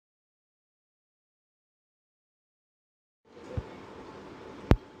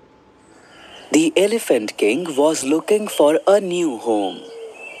The Elephant King was looking for a new home.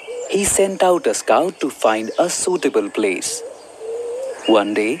 He sent out a scout to find a suitable place.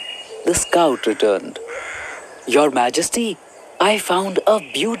 One day, the scout returned. Your Majesty, I found a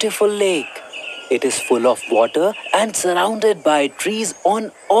beautiful lake. It is full of water and surrounded by trees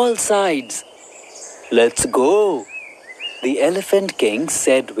on all sides. Let's go, the Elephant King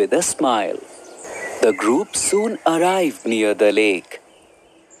said with a smile. The group soon arrived near the lake.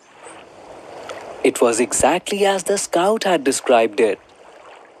 It was exactly as the scout had described it.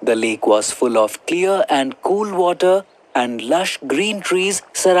 The lake was full of clear and cool water, and lush green trees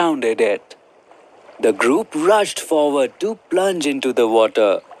surrounded it. The group rushed forward to plunge into the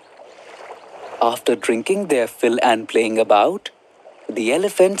water. After drinking their fill and playing about, the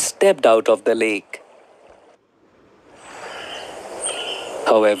elephants stepped out of the lake.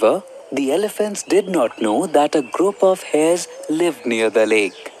 However, the elephants did not know that a group of hares lived near the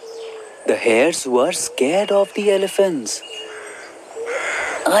lake. The hares were scared of the elephants.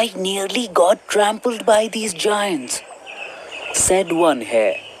 I nearly got trampled by these giants, said one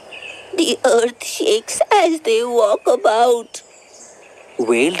hare. The earth shakes as they walk about,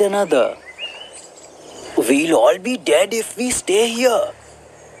 wailed another. We'll all be dead if we stay here,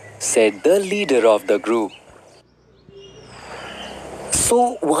 said the leader of the group.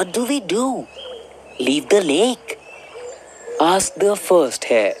 So what do we do? Leave the lake? Asked the first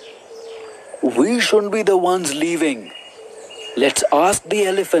hare. We shouldn't be the ones leaving. Let's ask the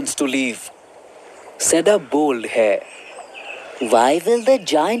elephants to leave, said a bold hare. Why will the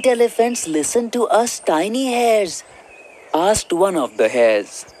giant elephants listen to us tiny hares? Asked one of the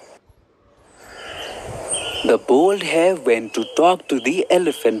hares. The bold hare went to talk to the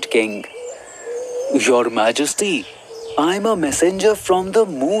Elephant King. Your Majesty, I'm a messenger from the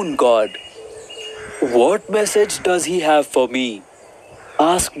moon god. What message does he have for me?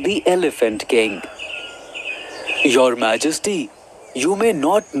 Asked the Elephant King. Your Majesty, you may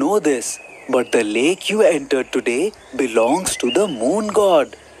not know this, but the lake you entered today belongs to the moon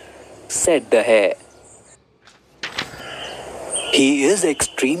god, said the hare. He is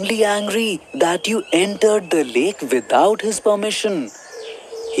extremely angry that you entered the lake without his permission.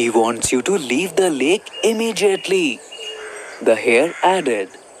 He wants you to leave the lake immediately, the hare added.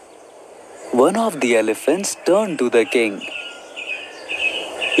 One of the elephants turned to the king.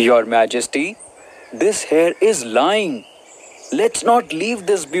 Your Majesty, this hare is lying. Let's not leave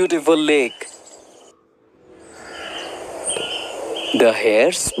this beautiful lake. The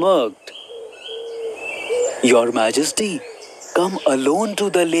hare smirked. Your Majesty, come alone to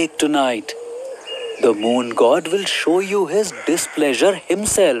the lake tonight. The moon god will show you his displeasure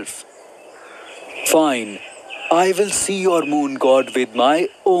himself. Fine, I will see your moon god with my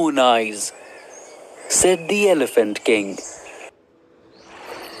own eyes, said the Elephant King.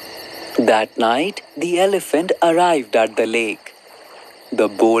 That night, the elephant arrived at the lake. The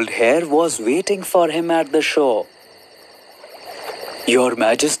bold hare was waiting for him at the shore. Your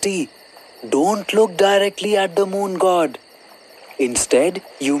Majesty, don't look directly at the moon god. Instead,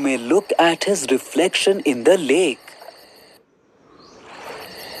 you may look at his reflection in the lake.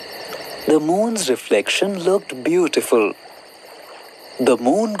 The moon's reflection looked beautiful. The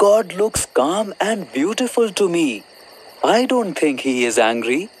moon god looks calm and beautiful to me. I don't think he is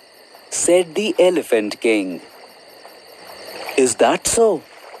angry, said the Elephant King. Is that so?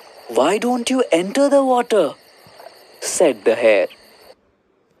 Why don't you enter the water? Said the hare.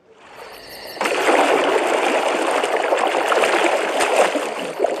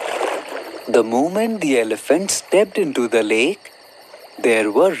 The moment the elephant stepped into the lake, there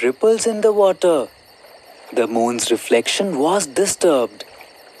were ripples in the water. The moon's reflection was disturbed.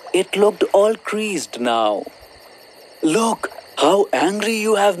 It looked all creased now. Look, how angry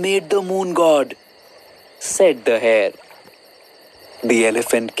you have made the moon god, said the hare. The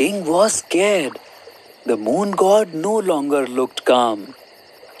Elephant King was scared. The moon god no longer looked calm.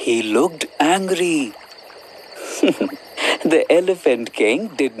 He looked angry. The Elephant King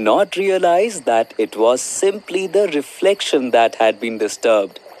did not realize that it was simply the reflection that had been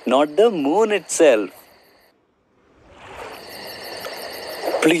disturbed, not the moon itself.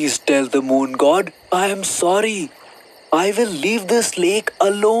 Please tell the moon god I am sorry. I will leave this lake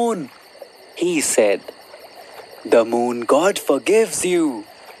alone, he said. The moon god forgives you,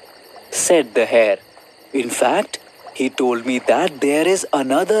 said the hare. In fact, he told me that there is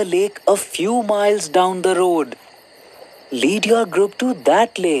another lake a few miles down the road. Lead your group to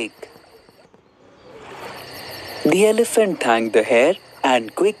that lake. The elephant thanked the hare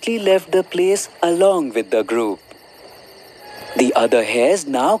and quickly left the place along with the group. The other hares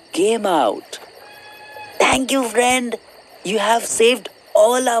now came out. Thank you, friend. You have saved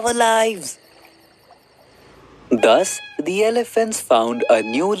all our lives, Thus, the elephants found a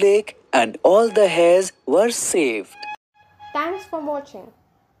new lake and all the hares were saved. Thanks for watching.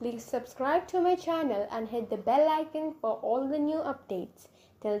 Please subscribe to my channel and hit the bell icon for all the new updates.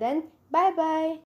 Till then, bye bye.